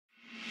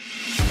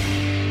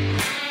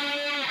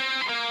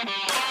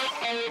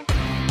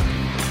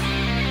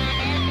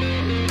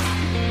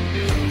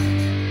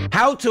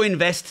How to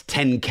invest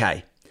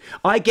 10K.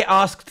 I get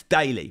asked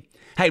daily,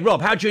 hey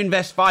Rob, how do you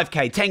invest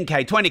 5K,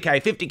 10K,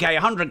 20K, 50K,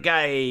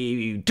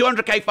 100K,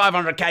 200K,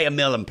 500K, a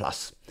million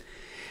plus?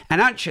 And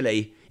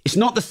actually, it's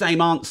not the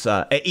same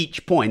answer at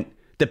each point,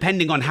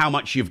 depending on how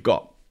much you've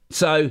got.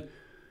 So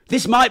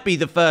this might be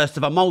the first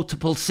of a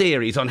multiple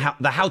series on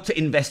how to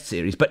invest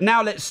series. But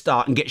now let's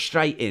start and get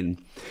straight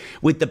in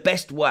with the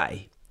best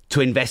way to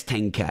invest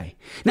 10K.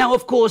 Now,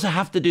 of course, I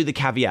have to do the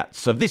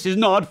caveats of this is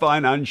not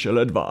financial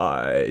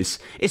advice.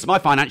 It's my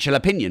financial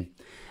opinion.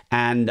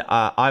 And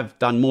I've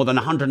done more than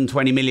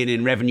 120 million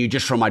in revenue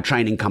just from my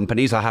training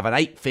companies. I have an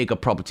 8-figure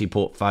property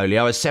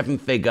portfolio, a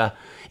 7-figure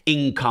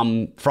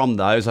income from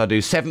those. I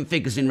do 7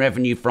 figures in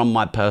revenue from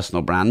my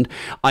personal brand.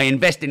 I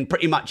invest in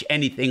pretty much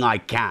anything I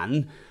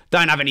can.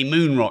 Don't have any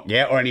moon rock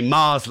yet or any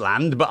Mars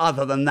land, but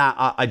other than that,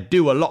 I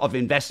do a lot of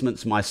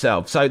investments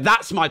myself. So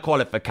that's my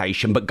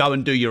qualification, but go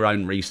and do your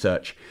own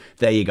research.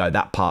 There you go,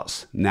 that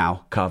part's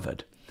now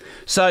covered.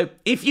 So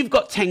if you've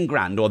got 10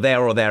 grand or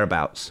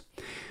thereabouts,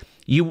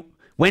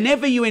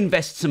 whenever you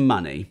invest some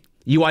money,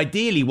 you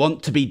ideally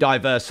want to be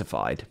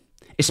diversified,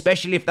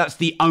 especially if that's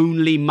the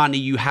only money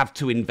you have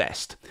to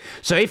invest.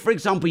 So if, for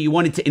example, you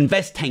wanted to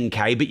invest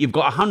 10K, but you've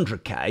got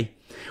 100K,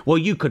 well,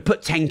 you could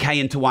put 10K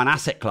into one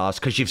asset class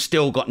because you've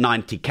still got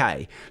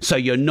 90K. So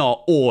you're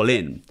not all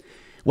in.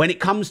 When it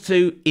comes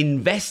to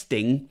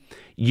investing,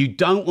 you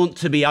don't want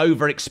to be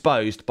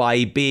overexposed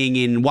by being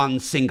in one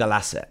single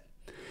asset.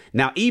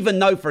 Now, even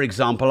though, for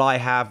example, I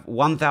have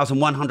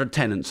 1,100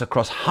 tenants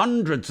across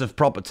hundreds of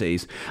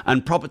properties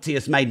and property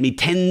has made me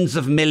tens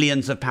of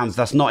millions of pounds,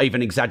 that's not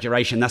even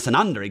exaggeration, that's an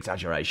under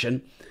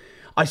exaggeration,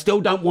 I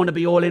still don't want to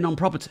be all in on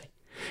property.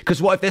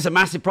 Because what if there's a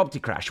massive property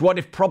crash? What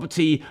if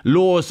property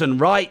laws and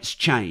rights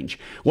change?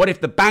 What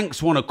if the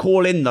banks want to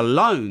call in the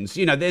loans?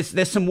 You know,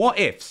 there's some what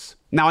ifs.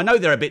 Now, I know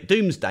they're a bit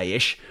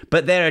doomsday-ish,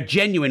 but they're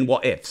genuine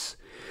what ifs.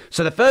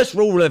 So the first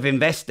rule of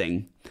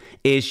investing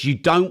is you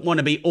don't want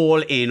to be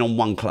all in on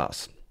one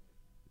class.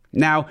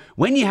 Now,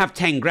 when you have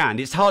 10 grand,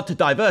 it's hard to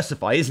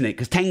diversify, isn't it?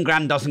 Because 10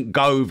 grand doesn't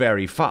go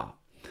very far.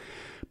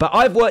 But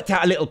I've worked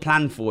out a little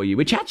plan for you,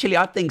 which actually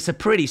I think is a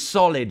pretty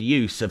solid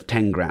use of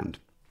 10 grand.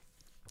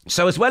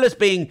 So as well as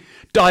being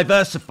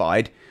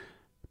diversified,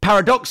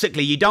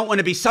 paradoxically, you don't want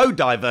to be so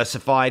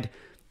diversified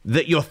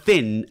that you're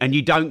thin and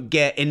you don't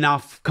get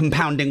enough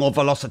compounding or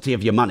velocity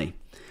of your money.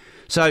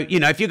 So, you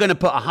know, if you're going to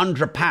put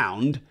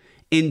 £100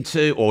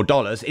 or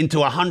dollars into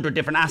 100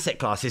 different asset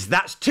classes,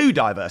 that's too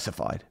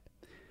diversified.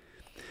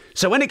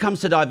 So when it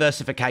comes to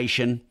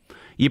diversification,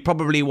 you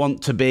probably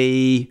want to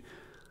be,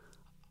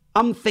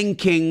 I'm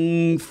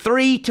thinking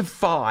 3 to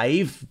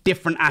 5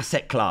 different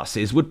asset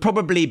classes would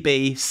probably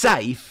be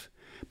safe,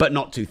 but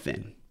not too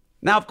thin.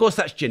 Now, of course,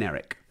 that's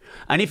generic.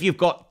 And if you've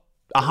got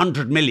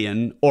 100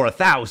 million or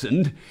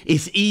 1,000,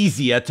 it's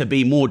easier to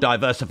be more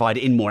diversified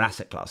in more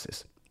asset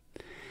classes.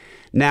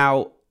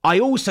 Now, I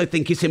also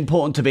think it's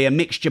important to be a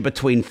mixture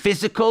between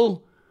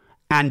physical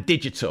and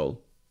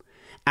digital,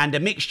 and a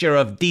mixture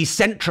of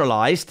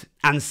decentralized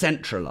and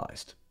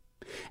centralized,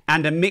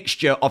 and a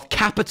mixture of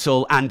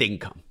capital and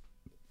income.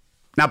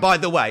 Now, by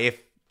the way,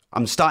 if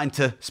I'm starting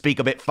to speak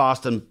a bit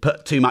fast and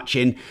put too much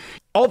in,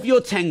 of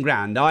your 10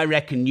 grand, I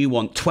reckon you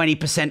want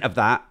 20% of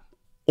that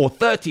or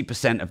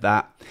 30% of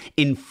that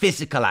in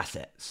physical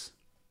assets.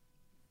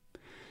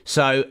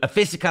 So a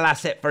physical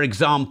asset, for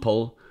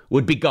example,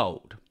 would be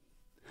gold.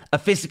 A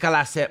physical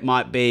asset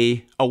might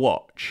be a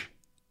watch.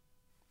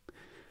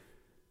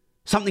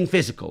 Something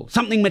physical,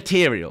 something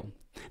material.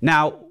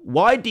 Now,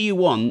 why do you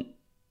want...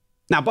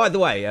 Now, by the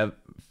way,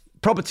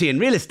 property and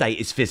real estate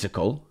is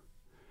physical,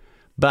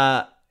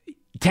 but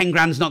 10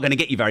 grand's not going to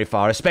get you very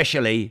far,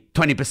 especially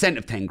 20%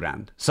 of 10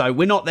 grand. So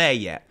we're not there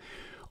yet.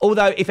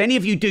 Although if any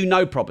of you do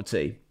know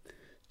property,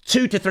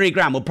 2 to 3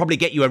 grand will probably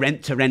get you a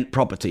rent-to-rent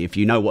property if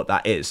you know what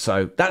that is.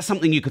 So that's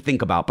something you could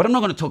think about, but I'm not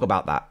going to talk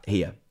about that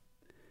here.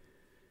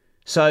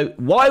 So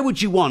why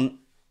would you want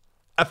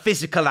a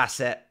physical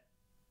asset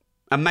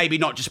and maybe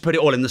not just put it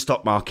all in the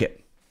stock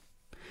market?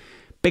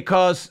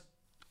 Because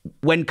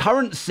when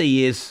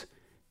currency is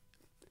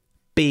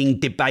being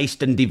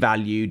debased and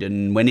devalued,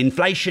 and when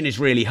inflation is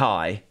really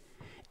high,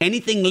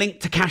 anything linked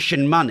to cash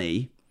and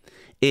money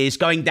is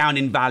going down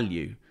in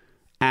value.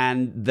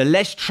 And the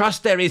less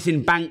trust there is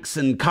in banks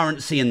and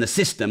currency in the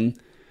system,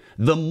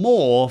 the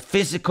more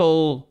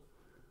physical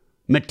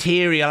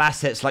material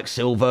assets like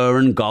silver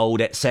and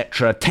gold,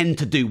 etc., tend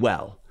to do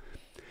well.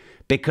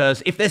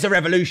 Because if there's a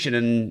revolution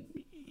and,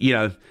 you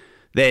know,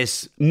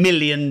 there's $1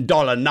 million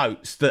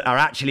notes that are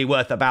actually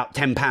worth about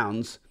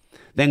 £10,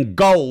 then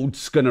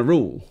gold's going to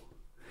rule.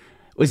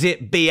 Was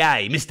it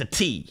BA, Mr.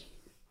 T?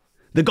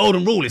 The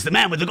golden rule is the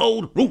man with the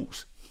gold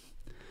rules.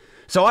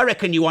 So I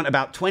reckon you want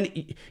about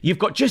 20... You've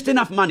got just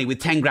enough money with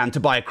 10 grand to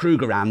buy a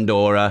Krugerrand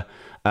or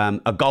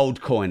a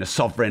gold coin, a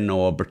sovereign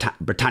or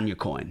Britannia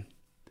coin.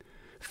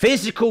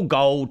 Physical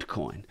gold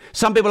coin.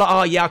 Some people are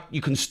like, oh yeah,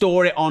 you can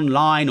store it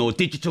online or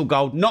digital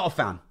gold. Not a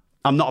fan.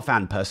 I'm not a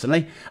fan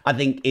personally. I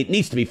think it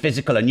needs to be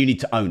physical and you need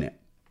to own it.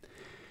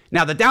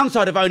 Now, the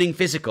downside of owning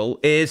physical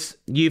is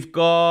you've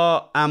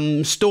got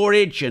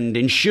storage and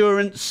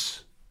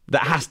insurance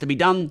that has to be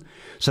done.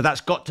 So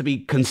that's got to be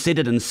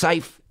considered and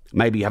safe.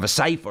 Maybe you have a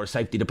safe or a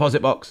safety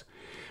deposit box.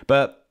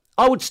 But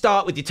I would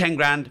start with your 10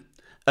 grand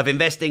of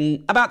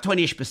investing about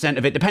 20-ish%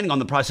 of it. Depending on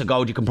the price of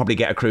gold, you can probably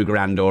get a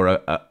Krugerrand or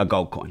a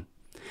gold coin.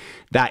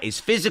 That is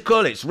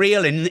physical, it's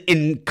real.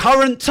 In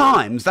current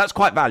times, that's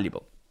quite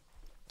valuable.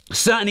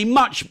 Certainly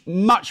much,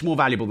 much more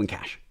valuable than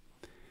cash.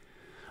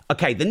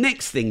 Okay, the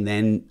next thing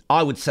then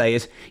I would say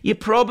is you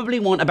probably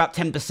want about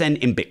 10%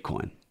 in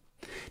Bitcoin.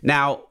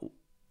 Now,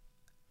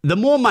 the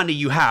more money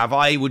you have,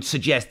 I would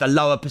suggest the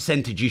lower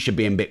percentage you should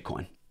be in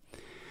Bitcoin.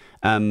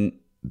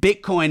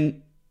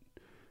 Bitcoin,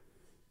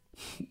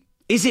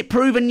 is it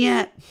proven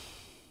yet?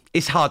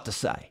 It's hard to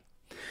say.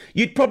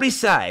 You'd probably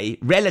say,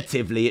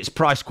 relatively, it's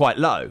priced quite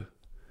low.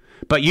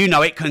 But you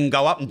know it can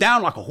go up and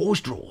down like a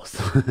horse draws.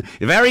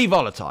 Very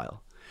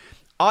volatile.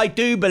 I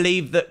do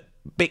believe that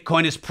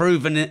Bitcoin has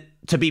proven it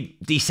to be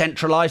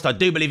decentralized. I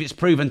do believe it's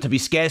proven to be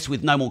scarce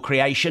with no more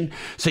creation.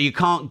 So you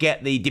can't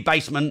get the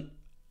debasement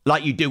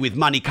like you do with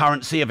money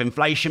currency of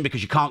inflation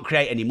because you can't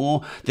create any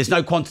more. There's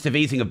no quantitative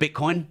easing of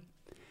Bitcoin.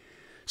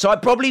 So I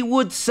probably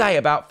would say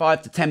about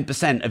 5 to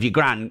 10% of your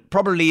grand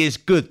probably is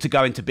good to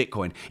go into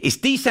Bitcoin. It's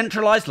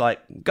decentralized, like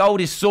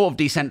gold is sort of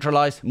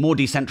decentralized, more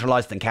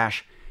decentralized than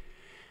cash.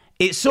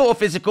 It's sort of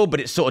physical, but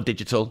it's sort of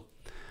digital.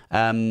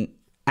 And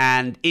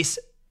it's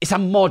a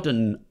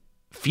modern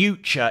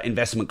future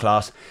investment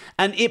class.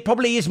 And it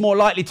probably is more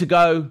likely to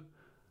go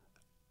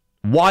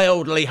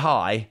wildly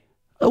high,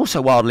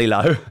 also wildly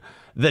low,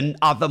 than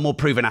other more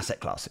proven asset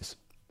classes.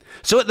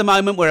 So at the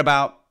moment, we're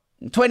about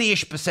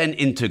 20-ish%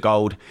 into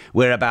gold.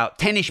 We're about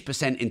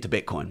 10-ish% into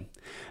Bitcoin.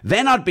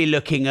 Then I'd be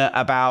looking at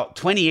about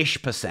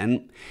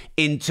 20-ish%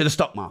 into the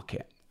stock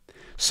market.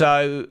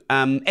 So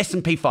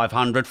S&P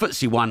 500,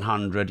 FTSE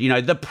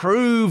 100, the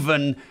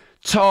proven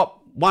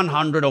top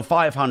 100 or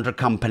 500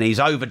 companies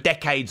over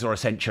decades or a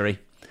century.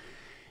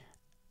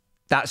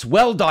 That's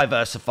well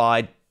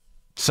diversified.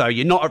 So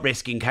you're not at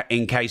risk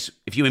in case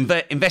if you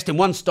invest in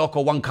one stock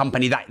or one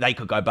company, that they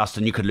could go bust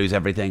and you could lose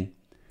everything.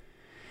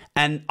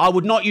 And I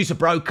would not use a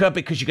broker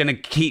because you're going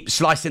to keep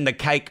slicing the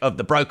cake of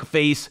the broker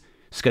fees.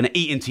 It's going to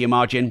eat into your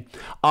margin.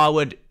 I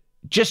would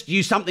just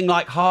use something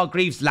like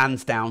Hargreaves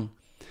Lansdown,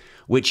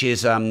 which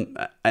is an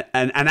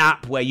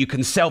app where you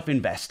can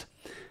self-invest.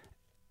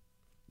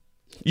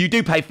 You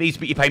do pay fees,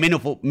 but you pay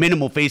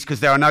minimal fees because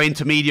there are no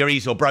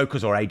intermediaries or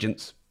brokers or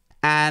agents.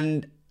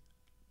 And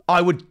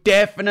I would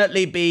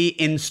definitely be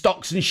in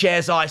stocks and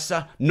shares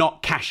ISA,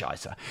 not cash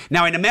ISA.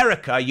 Now, in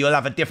America, you'll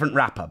have a different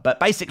wrapper. But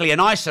basically, an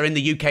ISA in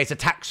the UK is a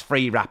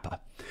tax-free wrapper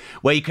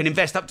where you can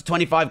invest up to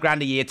 25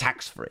 grand a year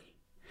tax-free.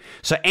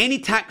 So any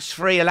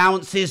tax-free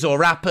allowances or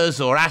wrappers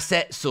or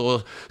assets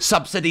or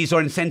subsidies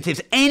or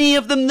incentives, any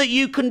of them that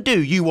you can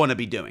do, you want to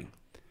be doing.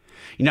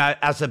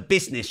 As a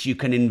business, you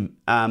can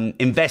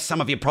invest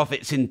some of your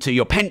profits into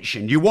your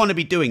pension. You want to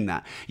be doing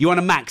that. You want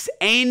to max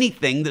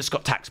anything that's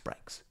got tax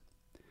breaks.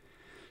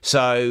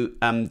 So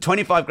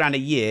 25 grand a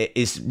year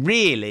is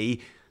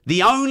really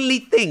the only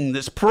thing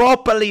that's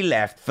properly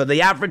left for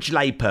the average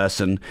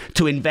layperson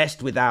to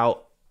invest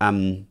without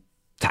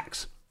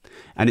tax.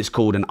 And it's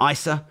called an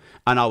ISA.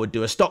 And I would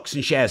do a stocks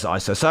and shares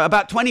ISA. So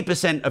about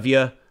 20% of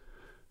your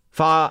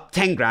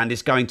 10 grand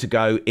is going to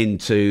go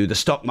into the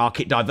stock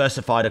market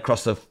diversified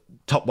across the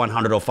top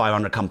 100 or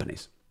 500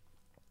 companies.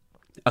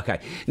 Okay.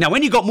 Now,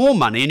 when you've got more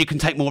money and you can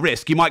take more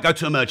risk, you might go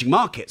to emerging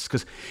markets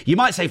because you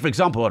might say, for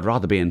example, I'd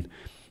rather be in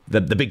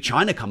the big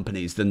China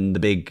companies than the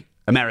big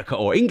America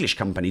or English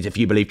companies if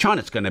you believe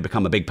China's going to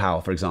become a big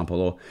power, for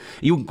example. Or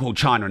you can call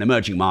China an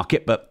emerging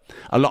market, but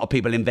a lot of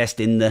people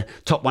invest in the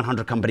top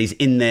 100 companies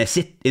in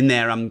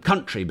their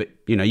country. But,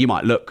 you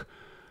might look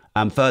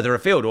further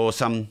afield or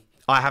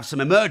I have some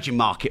emerging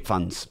market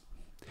funds.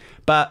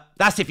 But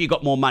that's if you've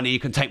got more money, you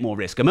can take more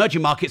risk.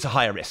 Emerging markets are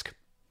higher risk.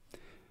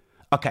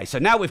 Okay, so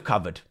now we've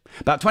covered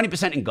about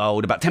 20% in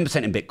gold, about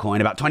 10% in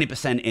Bitcoin, about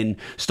 20% in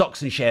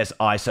stocks and shares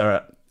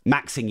ISA,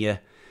 maxing your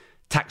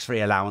tax-free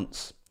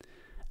allowance.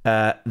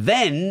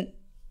 Then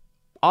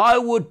I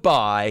would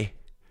buy,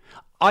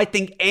 I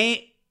think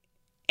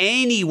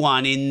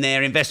anyone in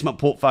their investment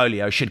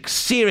portfolio should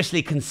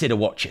seriously consider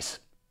watches.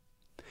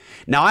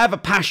 Now, I have a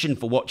passion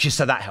for watches,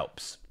 so that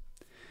helps.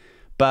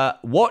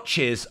 But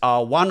watches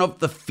are one of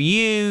the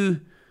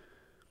few,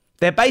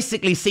 they're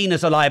basically seen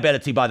as a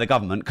liability by the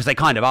government because they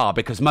kind of are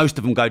because most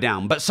of them go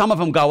down, but some of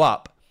them go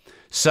up.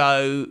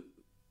 So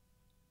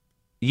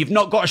you've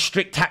not got a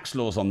strict tax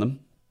laws on them.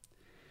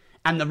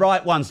 And the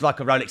right ones like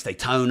a Rolex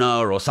Daytona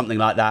or something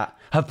like that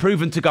have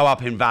proven to go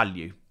up in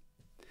value.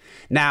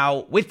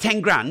 Now, with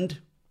 10 grand,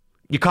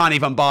 you can't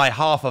even buy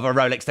half of a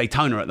Rolex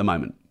Daytona at the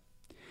moment.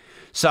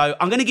 So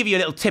I'm going to give you a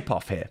little tip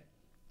off here.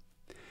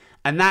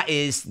 And that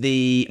is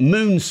the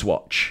Moon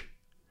Swatch.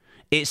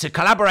 It's a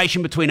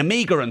collaboration between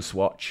Omega and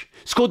Swatch.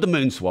 It's called the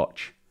Moon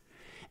Swatch.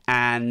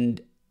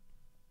 And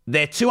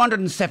they're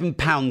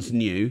 £207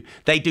 new.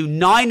 They do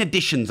 9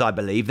 editions, I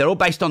believe. They're all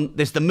based on,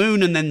 there's the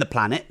moon and then the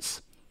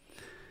planets.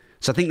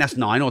 So I think that's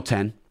 9 or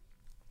 10.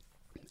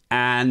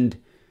 And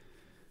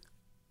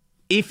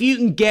if you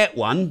can get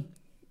one,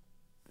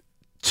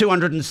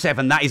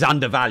 207, that is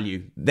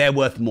undervalued. They're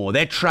worth more.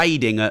 They're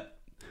trading at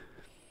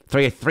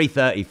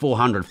 330,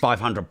 400,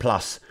 500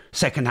 plus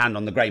secondhand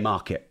on the grey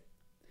market.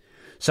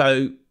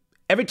 So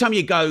every time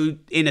you go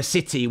in a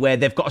city where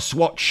they've got a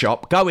swatch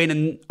shop, go in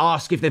and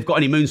ask if they've got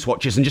any moon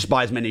swatches and just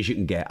buy as many as you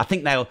can get. I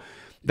think they'll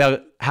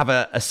have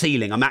a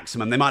ceiling, a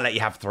maximum. They might let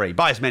you have 3.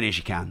 Buy as many as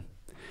you can.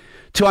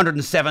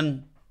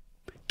 207,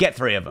 get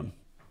 3 of them.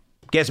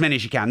 Get as many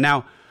as you can.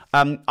 Now,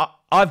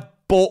 I've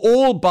bought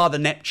all bar the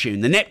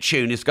Neptune. The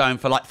Neptune is going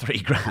for like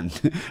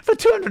 $3,000 for a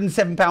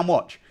 £207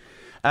 watch.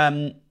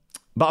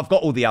 But I've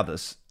got all the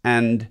others.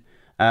 And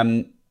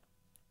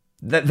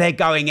they're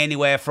going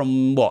anywhere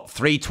from,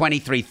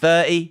 $320,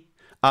 $330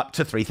 up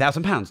to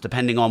 £3,000,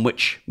 depending on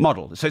which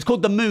model. So it's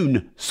called the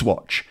Moon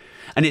Swatch.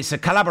 And it's a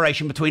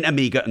collaboration between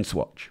Omega and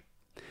Swatch.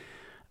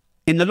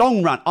 In the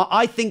long run,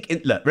 I think...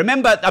 Look,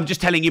 remember, I'm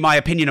just telling you my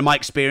opinion and my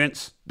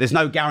experience. There's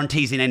no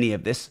guarantees in any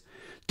of this.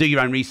 Do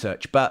your own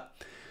research. But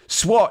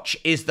Swatch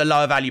is the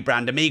lower value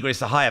brand. Omega is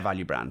the higher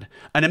value brand.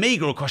 An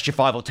Omega will cost you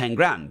 5 or 10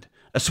 grand.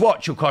 A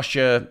Swatch will cost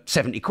you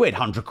 70 quid,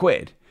 100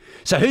 quid.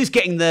 So who's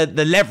getting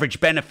the leverage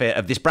benefit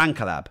of this brand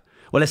collab?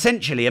 Well,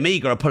 essentially,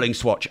 Omega are pulling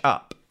Swatch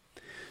up.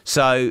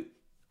 So,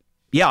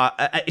 yeah,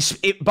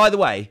 by the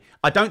way,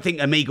 I don't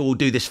think Omega will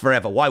do this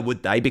forever. Why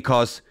would they?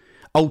 Because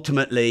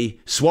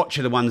ultimately, Swatch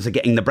are the ones that are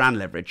getting the brand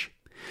leverage.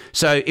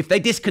 So if they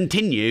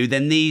discontinue,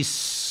 then these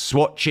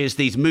swatches,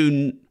 these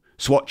Moon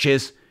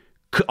swatches,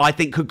 I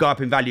think could go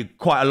up in value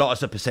quite a lot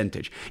as a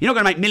percentage. You're not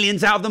going to make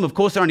millions out of them. Of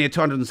course, they're only a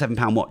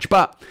 £207 watch,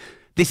 but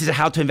this is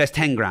how to invest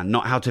 10 grand,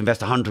 not how to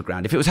invest 100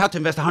 grand. If it was how to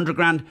invest 100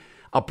 grand,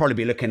 I'll probably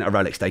be looking at a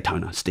Rolex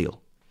Daytona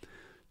steel.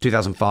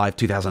 2005,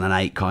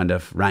 2008 kind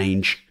of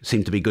range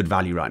seem to be good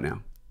value right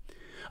now.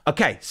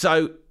 Okay,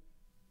 so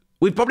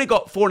we've probably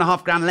got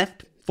 4.5 grand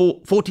left,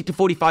 40 to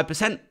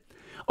 45%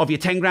 of your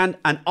 10 grand,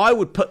 and I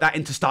would put that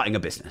into starting a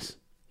business.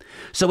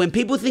 So when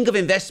people think of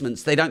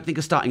investments, they don't think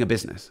of starting a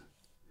business.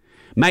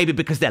 Maybe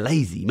because they're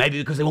lazy, maybe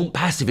because they want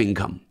passive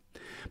income.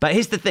 But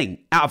here's the thing,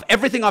 out of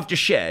everything I've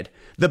just shared,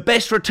 the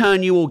best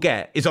return you will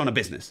get is on a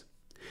business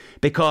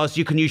because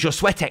you can use your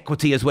sweat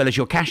equity as well as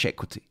your cash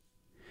equity.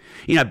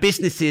 You know,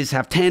 businesses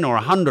have 10 or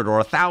 100 or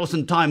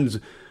 1,000 times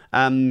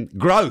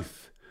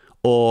growth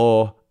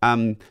or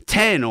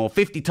 10 or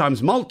 50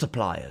 times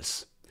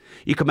multipliers.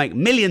 You can make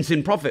millions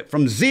in profit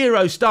from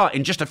zero start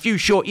in just a few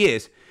short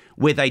years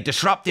with a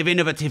disruptive,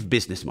 innovative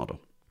business model.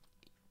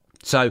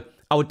 So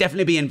I would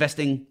definitely be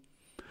investing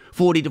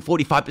 40 to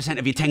 45%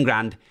 of your 10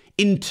 grand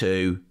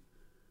into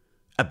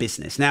a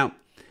business. Now,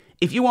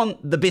 if you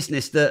want the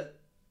business that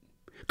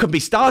could be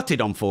started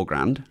on 4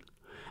 grand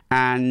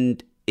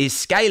and is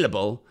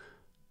scalable,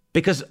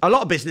 because a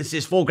lot of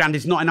businesses, 4 grand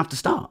is not enough to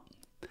start.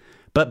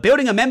 But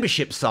building a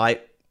membership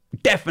site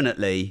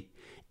definitely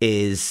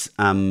is,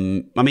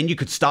 you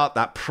could start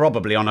that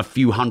probably on a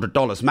few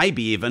 $100,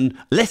 maybe even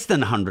less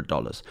than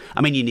 $100.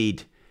 I mean, you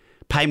need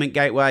payment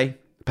gateway,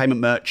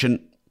 payment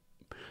merchant,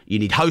 you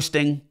need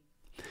hosting.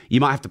 You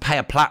might have to pay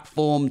a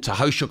platform to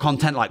host your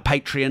content like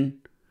Patreon.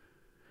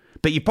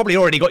 But you've probably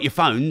already got your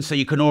phone, so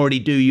you can already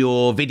do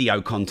your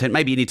video content.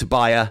 Maybe you need to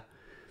buy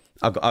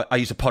I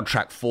use a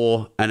PodTrack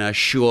 4 and a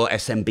Shure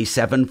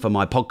SMB7 for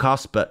my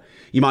podcast, but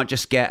you might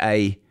just get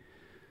a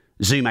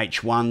Zoom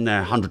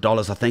H1,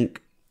 $100, I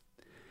think.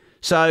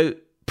 So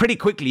pretty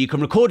quickly, you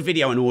can record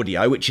video and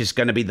audio, which is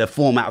going to be the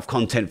format of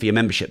content for your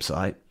membership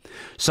site.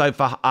 So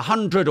for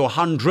 $100 or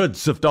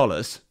hundreds of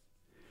dollars,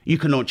 you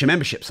can launch a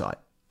membership site.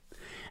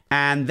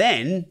 And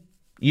then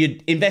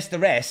you'd invest the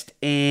rest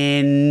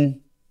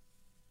in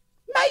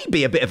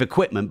maybe a bit of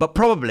equipment, but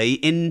probably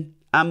in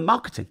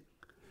marketing.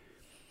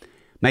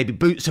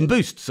 Maybe some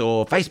boosts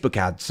or Facebook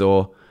ads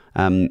or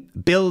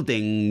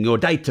building your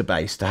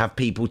database to have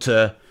people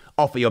to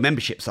offer your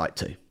membership site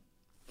to.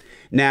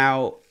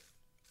 Now,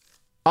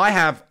 I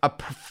have a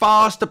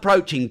fast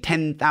approaching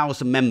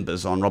 10,000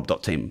 members on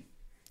Rob.team.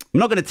 I'm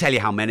not going to tell you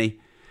how many,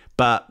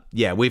 but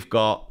yeah, we've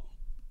got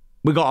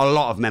a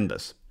lot of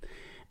members.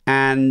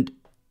 And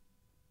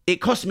it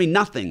costs me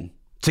nothing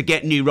to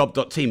get new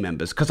Rob.team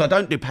members because I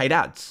don't do paid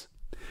ads.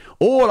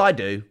 All I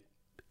do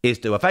is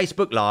do a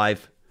Facebook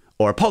Live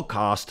or a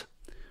podcast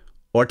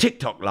or a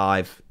TikTok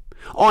Live,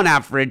 on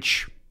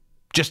average,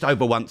 just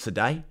over once a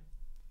day.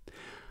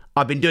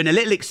 I've been doing a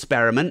little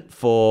experiment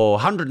for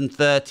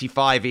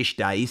 135-ish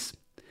days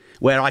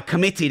where I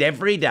committed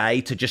every day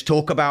to just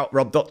talk about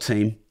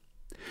Rob.team,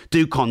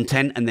 do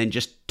content, and then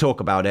just talk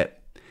about it.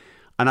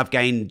 And I've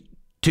gained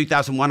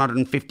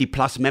 2,150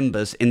 plus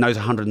members in those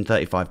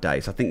 135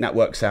 days. I think that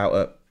works out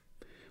at,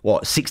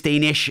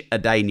 16-ish a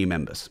day new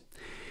members.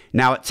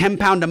 Now, at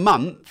 £10 a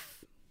month,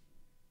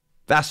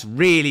 that's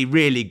really,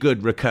 really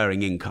good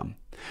recurring income.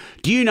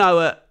 Do you know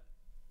at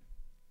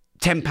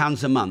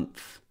 £10 a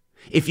month,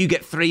 if you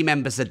get 3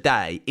 members a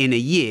day in a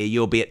year,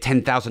 you'll be at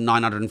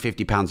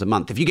 £10,950 a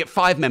month. If you get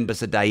 5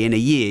 members a day in a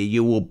year,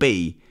 you will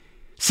be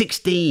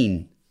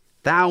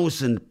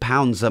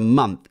 £16,000 a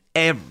month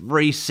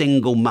every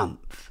single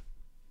month.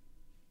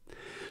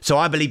 So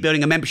I believe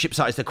building a membership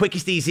site is the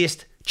quickest,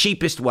 easiest,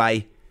 cheapest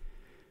way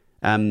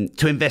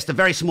to invest a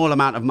very small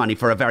amount of money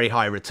for a very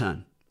high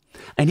return.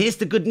 And here's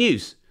the good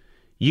news.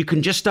 You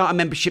can just start a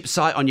membership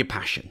site on your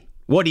passion.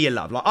 What do you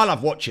love? Like, I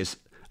love watches.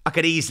 I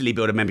could easily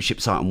build a membership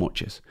site on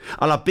watches.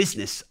 I love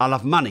business. I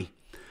love money.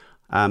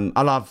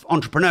 I love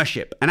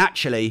entrepreneurship. And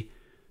actually,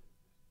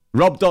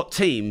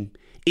 Rob.team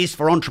is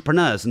for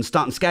entrepreneurs and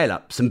start and scale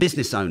ups and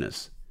business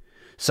owners.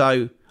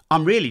 So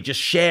I'm really just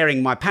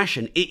sharing my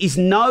passion.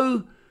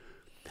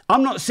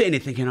 I'm not sitting here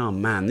thinking, oh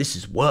man, this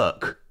is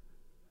work.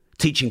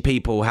 Teaching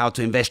people how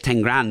to invest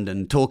 10 grand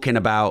and talking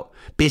about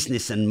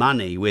business and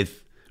money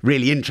with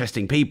really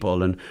interesting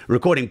people and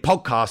recording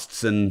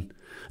podcasts and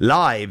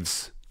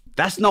lives.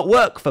 That's not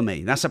work for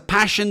me. That's a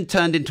passion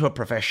turned into a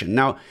profession.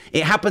 Now,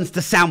 it happens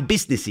to sound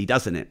businessy,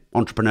 doesn't it?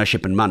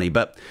 Entrepreneurship and money.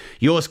 But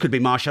yours could be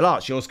martial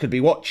arts. Yours could be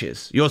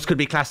watches. Yours could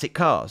be classic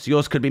cars.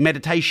 Yours could be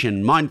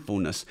meditation,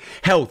 mindfulness,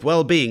 health,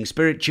 well-being,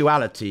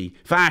 spirituality,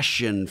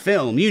 fashion,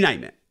 film, you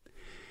name it.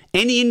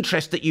 Any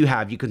interest that you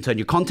have, you can turn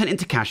your content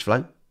into cash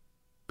flow,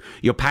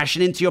 your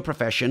passion into your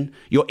profession,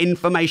 your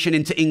information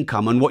into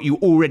income, and what you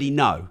already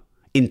know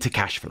into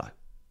cash flow.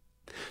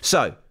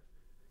 So,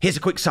 here's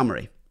a quick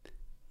summary.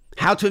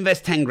 How to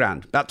invest 10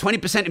 grand, about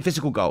 20% in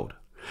physical gold,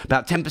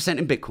 about 10%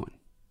 in Bitcoin,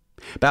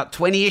 about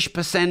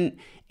 20-ish%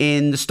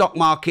 in the stock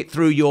market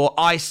through your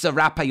ISA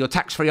wrapper, your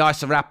tax-free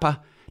ISA wrapper,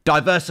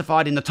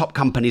 diversified in the top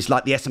companies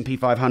like the S&P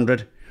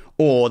 500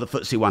 or the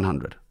FTSE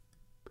 100.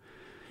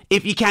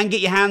 If you can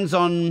get your hands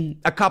on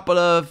a couple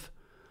of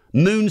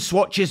moon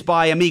swatches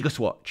by Amiga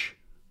Swatch,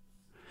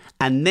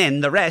 and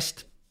then the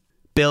rest,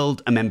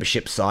 build a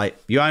membership site.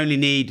 You only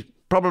need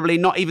probably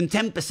not even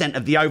 10%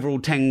 of the overall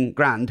 10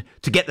 grand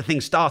to get the thing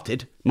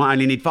started. Might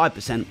only need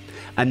 5%,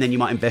 and then you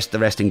might invest the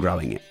rest in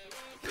growing it.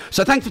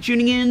 So thanks for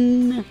tuning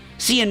in.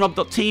 See you in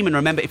Rob.team, and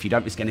remember, if you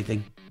don't risk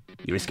anything,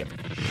 you risk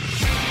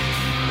everything.